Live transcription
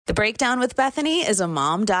The Breakdown with Bethany is a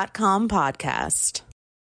Mom.com podcast.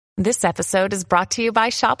 This episode is brought to you by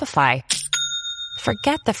Shopify.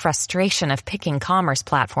 Forget the frustration of picking commerce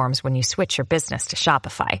platforms when you switch your business to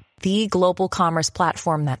Shopify, the global commerce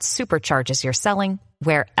platform that supercharges your selling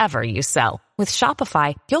wherever you sell. With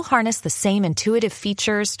Shopify, you'll harness the same intuitive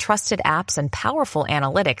features, trusted apps, and powerful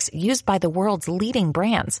analytics used by the world's leading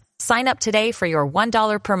brands. Sign up today for your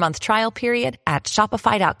 $1 per month trial period at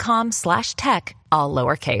shopify.com/tech, all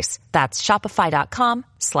lowercase. That's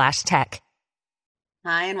shopify.com/tech.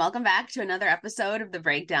 Hi, and welcome back to another episode of The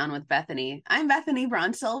Breakdown with Bethany. I'm Bethany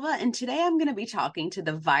Silva, and today I'm going to be talking to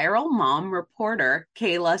the viral mom reporter,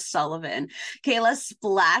 Kayla Sullivan. Kayla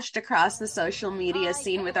splashed across the social media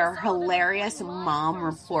scene with her hilarious mom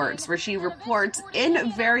reports, where she reports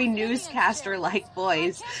in very newscaster-like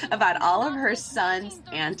voice about all of her son's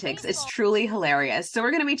antics. It's truly hilarious. So we're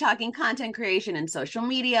going to be talking content creation and social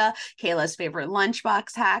media, Kayla's favorite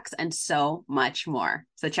lunchbox hacks, and so much more.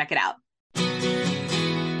 So check it out.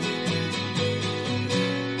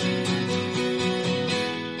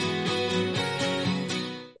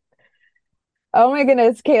 Oh my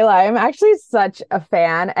goodness, Kayla, I'm actually such a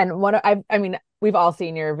fan. And I mean, we've all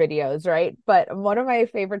seen your videos, right? But one of my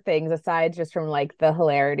favorite things, aside just from like the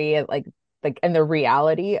hilarity and like and the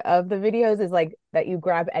reality of the videos, is like that you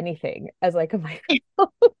grab anything as like a microphone.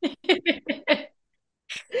 It's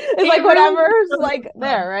like whatever's like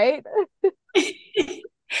there, right?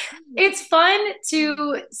 It's fun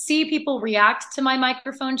to see people react to my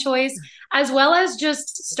microphone choice, as well as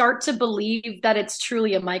just start to believe that it's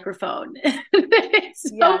truly a microphone. It's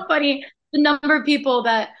so funny, the number of people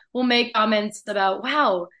that will make comments about,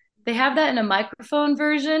 wow, they have that in a microphone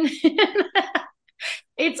version.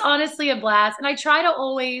 It's honestly a blast. And I try to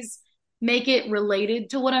always make it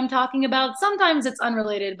related to what I'm talking about. Sometimes it's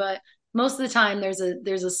unrelated, but most of the time there's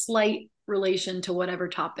a slight relation to whatever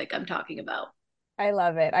topic I'm talking about. I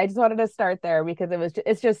love it. I just wanted to start there because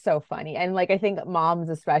it's just so funny. And like, I think moms,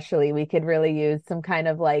 especially, we could really use some kind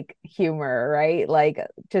of like humor, right? Like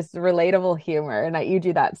just relatable humor. And you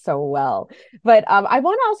do that so well. But I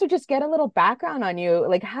want to also just get a little background on you.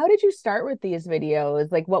 Like, how did you start with these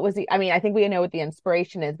videos? Like, what was I mean, I think we know what the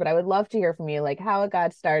inspiration is, but I would love to hear from you, like how it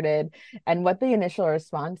got started and what the initial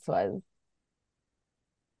response was.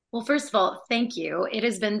 Well, first of all, thank you. It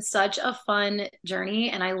has been such a fun journey,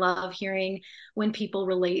 and I love hearing when people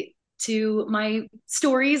relate to my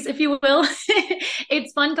stories, if you will.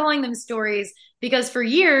 It's fun calling them stories because for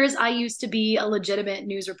years I used to be a legitimate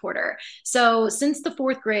news reporter. So since the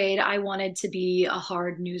fourth grade, I wanted to be a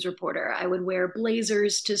hard news reporter. I would wear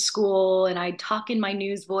blazers to school and I'd talk in my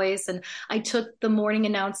news voice, and I took the morning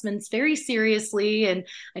announcements very seriously, and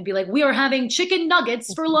I'd be like, we are having chicken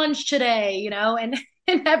nuggets for lunch today, you know, and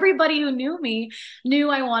everybody who knew me knew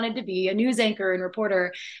I wanted to be a news anchor and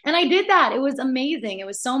reporter. And I did that. It was amazing. It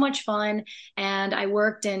was so much fun. And I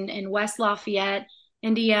worked in West Lafayette,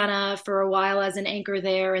 Indiana for a while as an anchor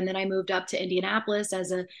there. And then I moved up to Indianapolis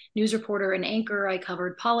as a news reporter and anchor. I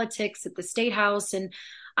covered politics at the State House, and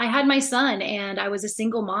I had my son, and I was a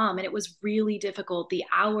single mom, and it was really difficult. The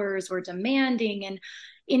hours were demanding, and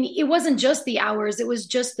it wasn't just the hours, it was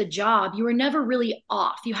just the job. You were never really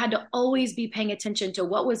off. You had to always be paying attention to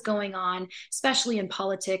what was going on, especially in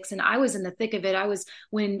politics. And I was in the thick of it.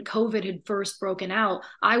 When COVID had first broken out,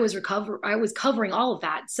 I was covering all of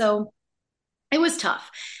that. So it was tough.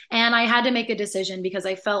 And I had to make a decision because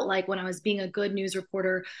I felt like when I was being a good news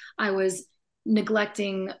reporter, I was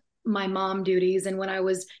neglecting my mom duties. And when I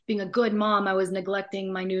was being a good mom, I was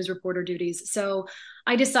neglecting my news reporter duties. So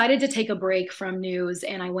I decided to take a break from news,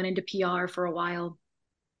 and I went into PR for a while,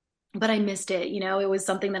 but I missed it. You know, it was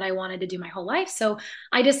something that I wanted to do my whole life. So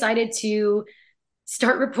I decided to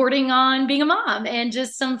start reporting on being a mom and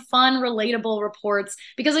just some fun, relatable reports,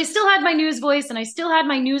 because I still had my news voice and I still had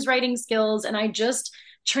my news writing skills, and I just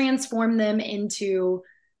transformed them into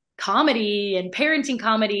comedy and parenting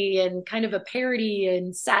comedy and kind of a parody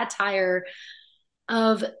and satire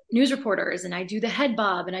of news reporters. And I do the head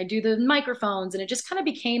bob and I do the microphones, and it just kind of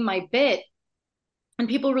became my bit, and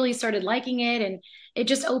people really started liking it, and it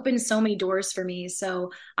just opened so many doors for me.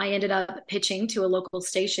 So I ended up pitching to a local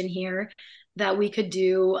station here that we could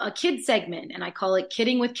do a kid segment, and I call it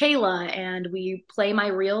Kidding with Kayla. And we play my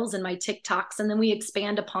reels and my TikToks, and then we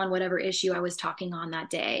expand upon whatever issue I was talking on that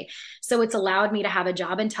day. So it's allowed me to have a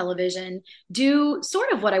job in television, do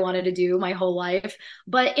sort of what I wanted to do my whole life,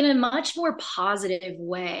 but in a much more positive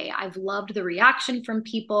way. I've loved the reaction from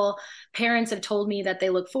people. Parents have told me that they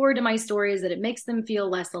look forward to my stories, that it makes them feel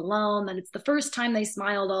less alone, that it's the first time they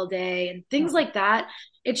smiled all day, and things like that.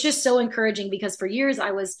 It's just so encouraging, because for years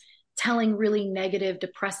I was telling really negative,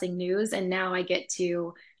 depressing news, and now I get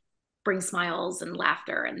to bring smiles and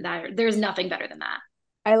laughter. And there's nothing better than that.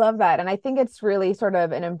 I love that. And I think it's really sort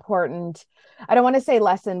of an important, I don't want to say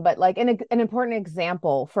lesson, but like an important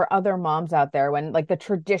example for other moms out there when like the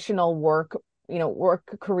traditional work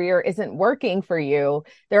career isn't working for you.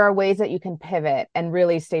 There are ways that you can pivot and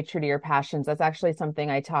really stay true to your passions. That's actually something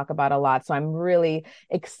I talk about a lot. So I'm really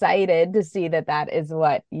excited to see that that is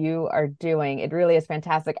what you are doing. It really is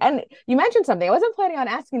fantastic. And you mentioned something. I wasn't planning on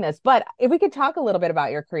asking this, but if we could talk a little bit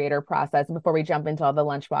about your creator process before we jump into all the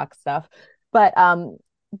lunchbox stuff. But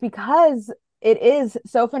because it is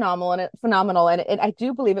so phenomenal, and I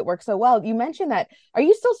do believe it works so well. You mentioned that. Are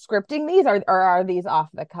you still scripting these, or are these off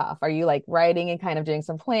the cuff? Are you like writing and kind of doing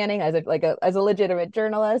some planning as as a legitimate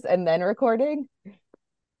journalist and then recording?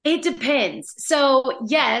 It depends. So,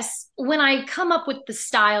 yes, when I come up with the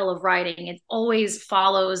style of writing, it always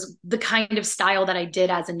follows the kind of style that I did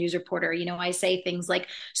as a news reporter. I say things like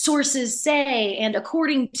sources say and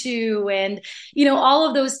according to, and, all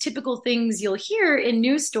of those typical things you'll hear in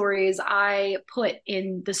news stories, I put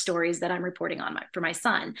in the stories that I'm reporting on for my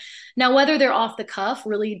son. Now, whether they're off the cuff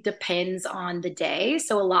really depends on the day.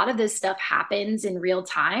 So, a lot of this stuff happens in real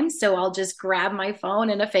time. So, I'll just grab my phone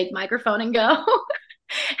and a fake microphone and go.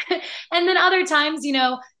 And then other times,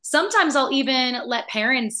 sometimes I'll even let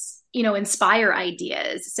parents, inspire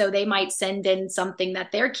ideas. So they might send in something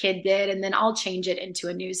that their kid did, and then I'll change it into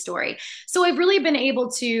a news story. So I've really been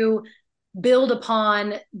able to build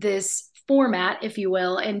upon this format, if you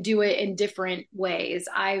will, and do it in different ways.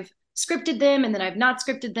 I've scripted them and then I've not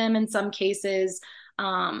scripted them in some cases.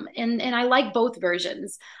 And I like both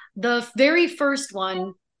versions. The very first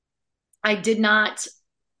one, I did not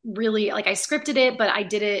really like, I scripted it, but I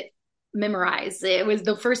did it memorized. It was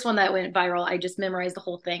the first one that went viral. I just memorized the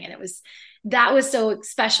whole thing. And that was so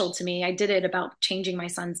special to me. I did it about changing my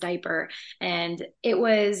son's diaper. And it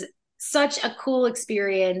was such a cool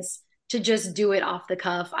experience to just do it off the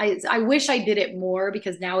cuff. I wish I did it more,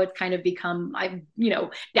 because now it's kind of become, I've,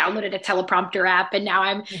 downloaded a teleprompter app, and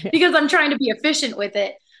now because I'm trying to be efficient with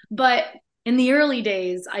it. But in the early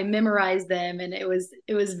days, I memorized them, and it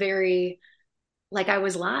was very, like I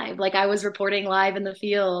was live, like I was reporting live in the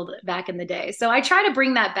field back in the day. So I try to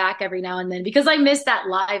bring that back every now and then, because I miss that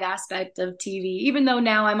live aspect of TV, even though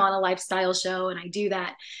now I'm on a lifestyle show and I do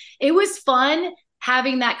that. It was fun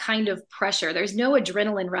having that kind of pressure. There's no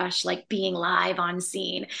adrenaline rush like being live on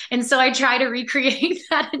scene. And so I try to recreate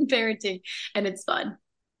that in parenting, and it's fun.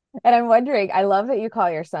 And I'm wondering, I love that you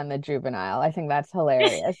call your son the juvenile. I think that's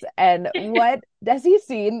hilarious. And what does he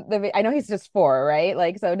see I know he's just 4, right?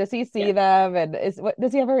 Like, so does he see them, and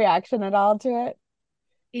does he have a reaction at all to it?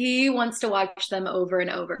 He wants to watch them over and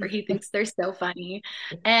over. He thinks they're so funny.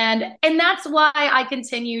 And that's why I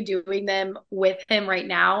continue doing them with him right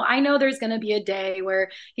now. I know there's going to be a day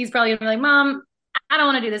where he's probably going to be like, Mom, I don't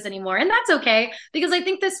want to do this anymore. And that's okay, because I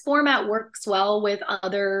think this format works well with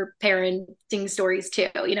other parenting stories too.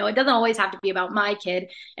 It doesn't always have to be about my kid.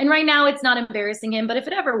 And right now it's not embarrassing him, but if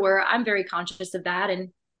it ever were, I'm very conscious of that. And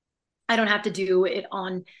I don't have to do it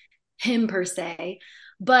on him per se.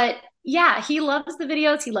 But yeah, he loves the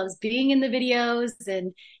videos. He loves being in the videos,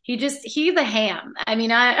 and he's a ham. I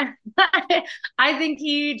mean, I I think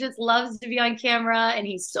he just loves to be on camera, and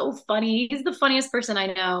he's so funny. He's the funniest person I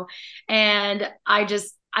know. And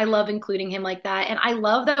I love including him like that. And I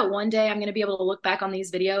love that one day I'm going to be able to look back on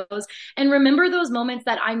these videos and remember those moments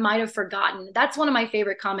that I might have forgotten. That's one of my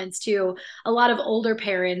favorite comments too. A lot of older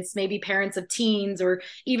parents, maybe parents of teens or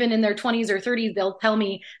even in their 20s or 30s, they'll tell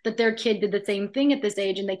me that their kid did the same thing at this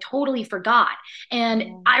age and they totally forgot. And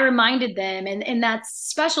I reminded them, and that's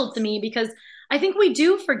special to me, because I think we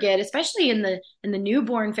do forget, especially in the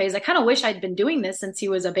newborn phase. I kind of wish I'd been doing this since he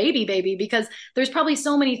was a baby, because there's probably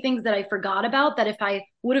so many things that I forgot about that if I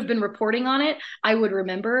would have been reporting on it, I would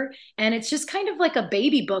remember. And it's just kind of like a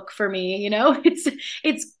baby book for me,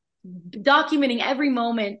 It's documenting every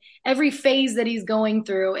moment, every phase that he's going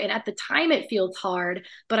through. And at the time it feels hard,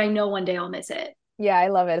 but I know one day I'll miss it. Yeah, I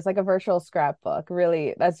love it. It's like a virtual scrapbook.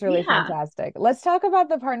 Really, that's really fantastic. Let's talk about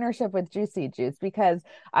the partnership with Juicy Juice, because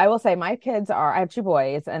I will say I have 2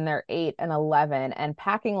 boys and they're 8 and 11, and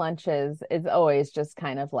packing lunches is always just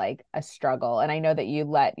kind of like a struggle. And I know that you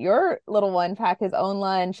let your little one pack his own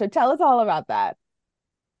lunch. So tell us all about that.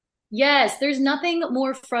 Yes, there's nothing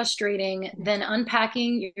more frustrating than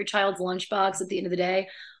unpacking your child's lunchbox at the end of the day,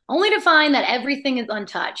 only to find that everything is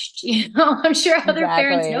untouched. I'm sure other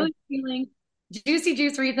parents know the feeling. Juicy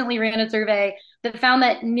Juice recently ran a survey that found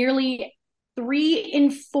that nearly 3 in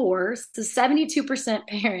 4, so 72%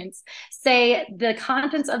 parents say the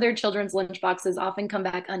contents of their children's lunchboxes often come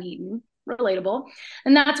back uneaten. relatable.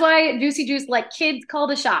 And that's why Juicy Juice let kids call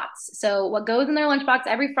the shots. So what goes in their lunchbox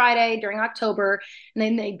every Friday during October, and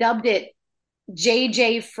then they dubbed it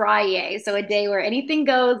JJ Friday. So a day where anything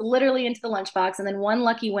goes literally into the lunchbox. And then one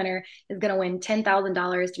lucky winner is going to win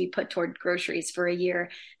 $10,000 to be put toward groceries for a year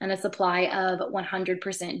and a supply of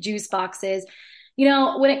 100% juice boxes. You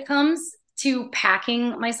know, when it comes to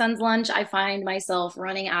packing my son's lunch, I find myself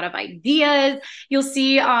running out of ideas. You'll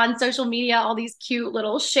see on social media all these cute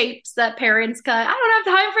little shapes that parents cut. I don't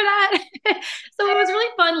have time for that. So it was really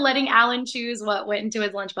fun letting Alan choose what went into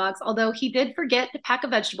his lunchbox, although he did forget to pack a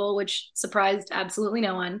vegetable, which surprised absolutely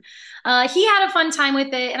no one. He had a fun time with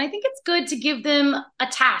it, and I think it's good to give them a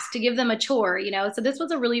task, to give them a chore, you know? So this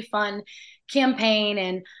was a really fun campaign,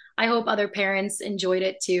 and I hope other parents enjoyed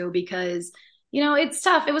it too, because you know, it's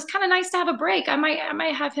tough. It was kind of nice to have a break. I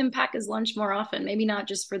might have him pack his lunch more often. Maybe not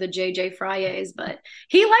just for the JJ Fridays, but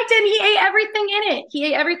he liked it. And he ate everything in it. He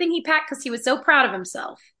ate everything he packed because he was so proud of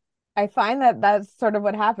himself. I find that that's sort of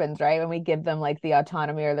what happens, right? When we give them like the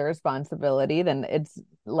autonomy or the responsibility, then it's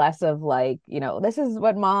less of like, you know, this is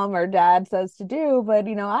what mom or dad says to do, but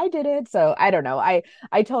you know, I did it. So I don't know. I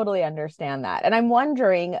totally understand that. And I'm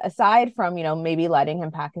wondering, aside from, you know, maybe letting him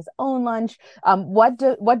pack his own lunch, what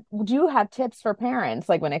do you have tips for parents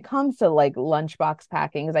like when it comes to like lunchbox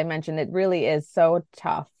packing? As I mentioned, it really is so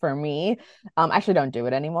tough for me. I actually don't do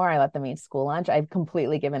it anymore. I let them eat school lunch. I've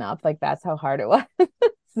completely given up. Like that's how hard it was.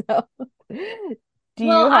 So, do you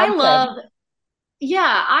Well, have tips?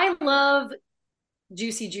 I love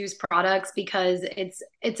Juicy Juice products because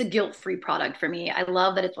it's a guilt-free product for me. I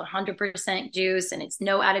love that it's 100% juice and it's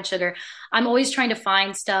no added sugar. I'm always trying to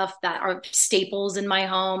find stuff that are staples in my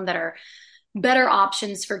home that are better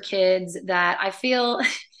options for kids that I feel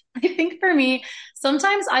I think for me,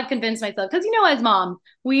 sometimes I've convinced myself because you know, as mom,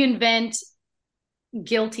 we invent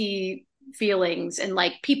guilty feelings and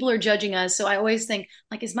like people are judging us. So I always think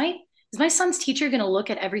like, is my son's teacher going to look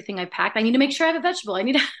at everything I packed? I need to make sure I have a vegetable. I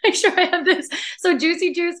need to make sure I have this. So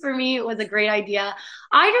Juicy Juice for me was a great idea.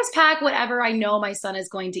 I just pack whatever I know my son is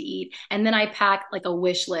going to eat. And then I pack like a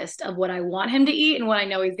wish list of what I want him to eat and what I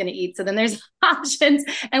know he's going to eat. So then there's options.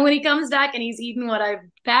 And when he comes back and he's eaten what I've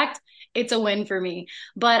packed, it's a win for me.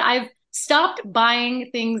 But I've stopped buying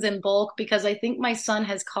things in bulk because I think my son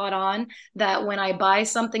has caught on that when I buy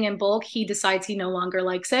something in bulk, he decides he no longer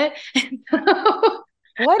likes it.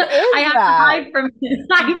 What I is have to that? hide from him.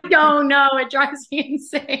 I don't know. It drives me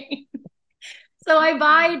insane. So I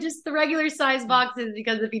buy just the regular size boxes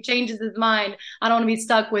because if he changes his mind, I don't want to be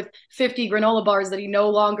stuck with 50 granola bars that he no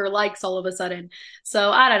longer likes all of a sudden.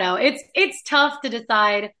 So I don't know. It's tough to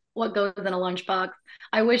decide what goes in a lunchbox.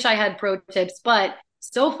 I wish I had pro tips, but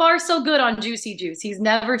so far so good on Juicy Juice. He's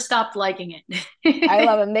never stopped liking I it.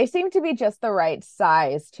 love them. They seem to be just the right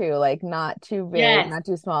size too, like not too big, Yes. not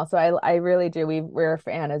too small. So I really do. We're a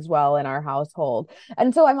fan as well in our household.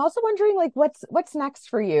 And so I'm also wondering like what's next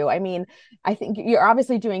for you? I mean, I think you're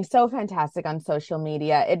obviously doing so fantastic on social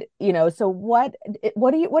media. It, you know, so what are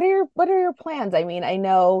your plans? I mean, I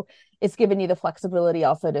know it's given you the flexibility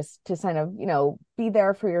also to kind of, you know, be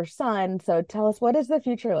there for your son. So tell us, what does the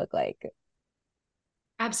future look like?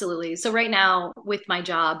 Absolutely. So right now with my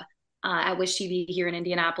job at Wish TV here in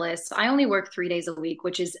Indianapolis, I only work 3 days a week,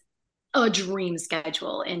 which is a dream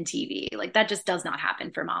schedule in TV. Like that just does not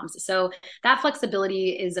happen for moms. So that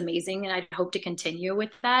flexibility is amazing. And I hope to continue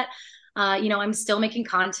with that. You know, I'm still making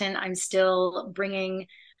content. I'm still bringing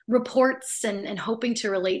reports and hoping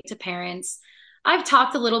to relate to parents. I've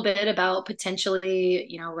talked a little bit about potentially,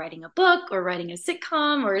 you know, writing a book or writing a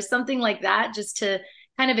sitcom or something like that, just to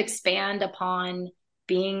kind of expand upon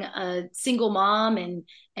being a single mom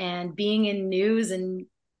and being in news and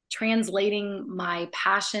translating my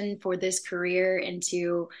passion for this career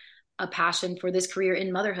into a passion for this career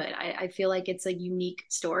in motherhood. I feel like it's a unique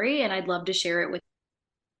story and I'd love to share it with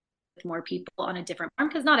more people on a different form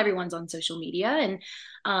because not everyone's on social media.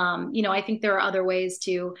 And, you know, I think there are other ways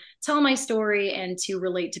to tell my story and to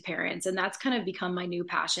relate to parents. And that's kind of become my new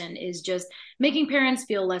passion is just making parents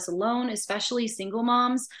feel less alone, especially single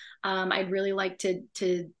moms. I'd really like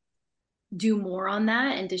to do more on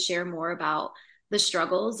that and to share more about the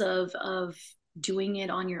struggles of doing it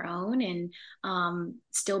on your own and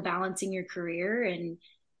still balancing your career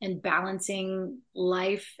and balancing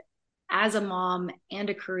life as a mom and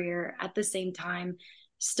a career at the same time,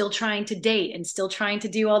 still trying to date and still trying to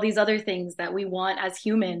do all these other things that we want as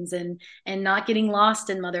humans and not getting lost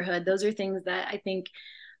in motherhood. Those are things that I think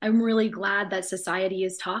I'm really glad that society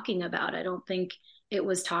is talking about. I don't think it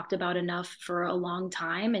was talked about enough for a long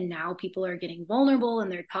time. And now people are getting vulnerable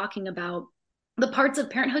and they're talking about the parts of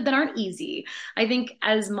parenthood that aren't easy. I think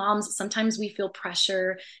as moms, sometimes we feel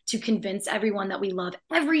pressure to convince everyone that we love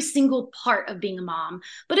every single part of being a mom,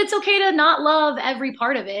 but it's okay to not love every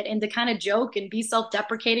part of it and to kind of joke and be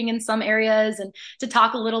self-deprecating in some areas and to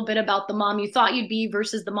talk a little bit about the mom you thought you'd be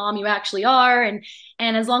versus the mom you actually are. And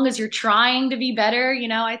as long as you're trying to be better,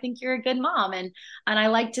 I think you're a good mom. And I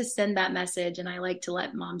like to send that message, and I like to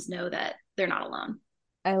let moms know that they're not alone.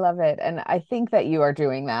 I love it. And I think that you are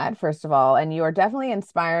doing that, first of all, and you are definitely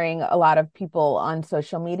inspiring a lot of people on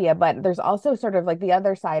social media. But there's also sort of like the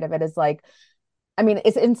other side of it is like, I mean,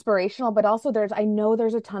 it's inspirational, but also I know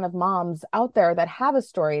there's a ton of moms out there that have a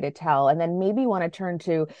story to tell and then maybe want to turn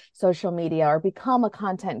to social media or become a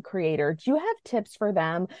content creator. Do you have tips for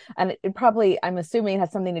them? And it probably, I'm assuming it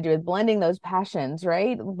has something to do with blending those passions,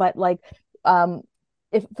 right? But like,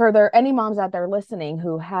 if for there any moms out there listening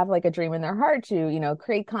who have like a dream in their heart to,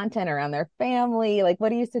 create content around their family, like what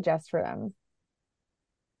do you suggest for them?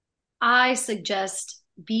 I suggest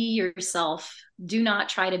be yourself. Do not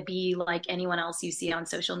try to be like anyone else you see on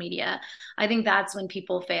social media. I think that's when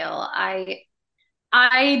people fail.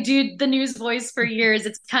 I do the news voice for years.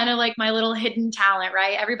 It's kind of like my little hidden talent,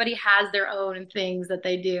 right? Everybody has their own things that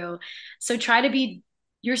they do. So try to be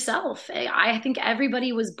yourself. I think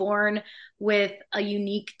everybody was born with a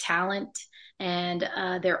unique talent and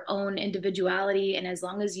their own individuality. And as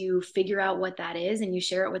long as you figure out what that is and you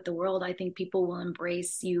share it with the world, I think people will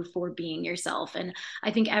embrace you for being yourself. And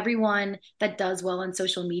I think everyone that does well on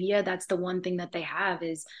social media, that's the one thing that they have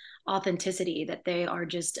is authenticity, that they are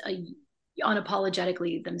just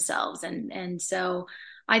unapologetically themselves. And so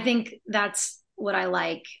I think that's what I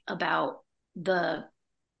like about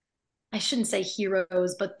I shouldn't say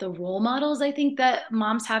heroes, but the role models I think that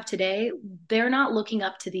moms have today. They're not looking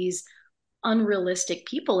up to these unrealistic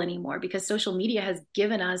people anymore because social media has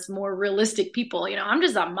given us more realistic people. I'm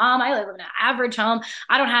just a mom. I live in an average home.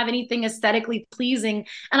 I don't have anything aesthetically pleasing.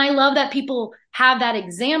 And I love that people have that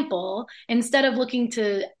example instead of looking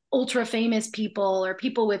to ultra famous people or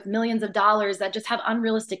people with millions of dollars that just have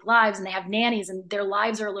unrealistic lives and they have nannies and their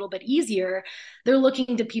lives are a little bit easier. They're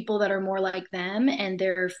looking to people that are more like them and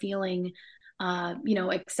they're feeling,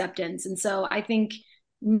 acceptance. And so I think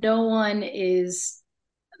no one is,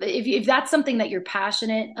 if that's something that you're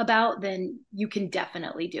passionate about, then you can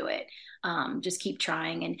definitely do it. Just keep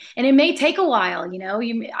trying, and it may take a while.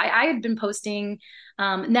 I had been posting.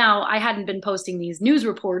 Now I hadn't been posting these news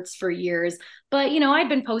reports for years, but I'd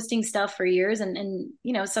been posting stuff for years, and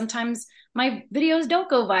sometimes my videos don't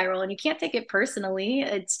go viral, and you can't take it personally.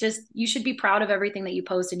 It's just you should be proud of everything that you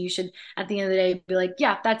post, and you should at the end of the day be like,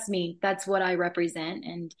 yeah, that's me, that's what I represent,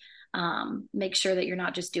 and make sure that you're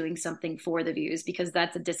not just doing something for the views because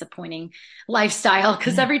that's a disappointing lifestyle.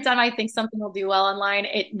 Because every time I think something will do well online,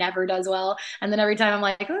 it never does well. And then every time I'm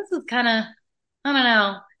like, oh, this is kind of, I don't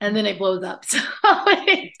know. And then it blows up. So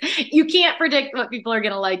you can't predict what people are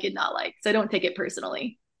going to like and not like. So don't take it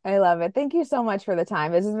personally. I love it. Thank you so much for the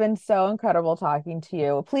time. This has been so incredible talking to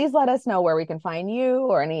you. Please let us know where we can find you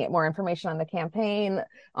or any more information on the campaign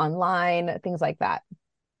online, things like that.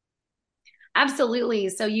 Absolutely.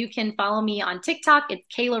 So you can follow me on TikTok. It's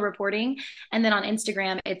Kayla Reporting. And then on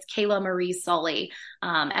Instagram, it's Kayla Marie Sully,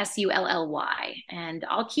 Sully. And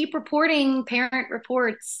I'll keep reporting parent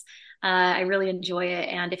reports. I really enjoy it.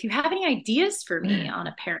 And if you have any ideas for me on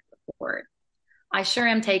a parent report, I sure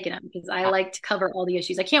am taking them because I like to cover all the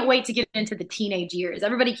issues. I can't wait to get into the teenage years.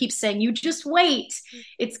 Everybody keeps saying, you just wait.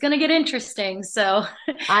 It's going to get interesting. So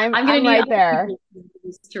I'm going to need right there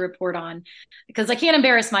to report on because I can't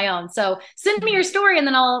embarrass my own. So send me your story and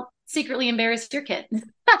then I'll secretly embarrass your kid.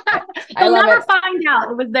 They'll never find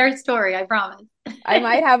out it was their story. I promise. I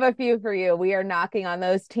might have a few for you. We are knocking on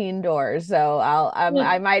those teen doors, so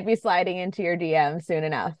I might be sliding into your DM soon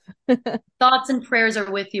enough. Thoughts and prayers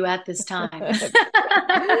are with you at this time.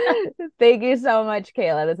 Thank you so much,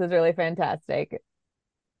 Kayla. This is really fantastic.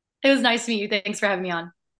 It was nice to meet you. Thanks for having me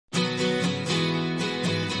on.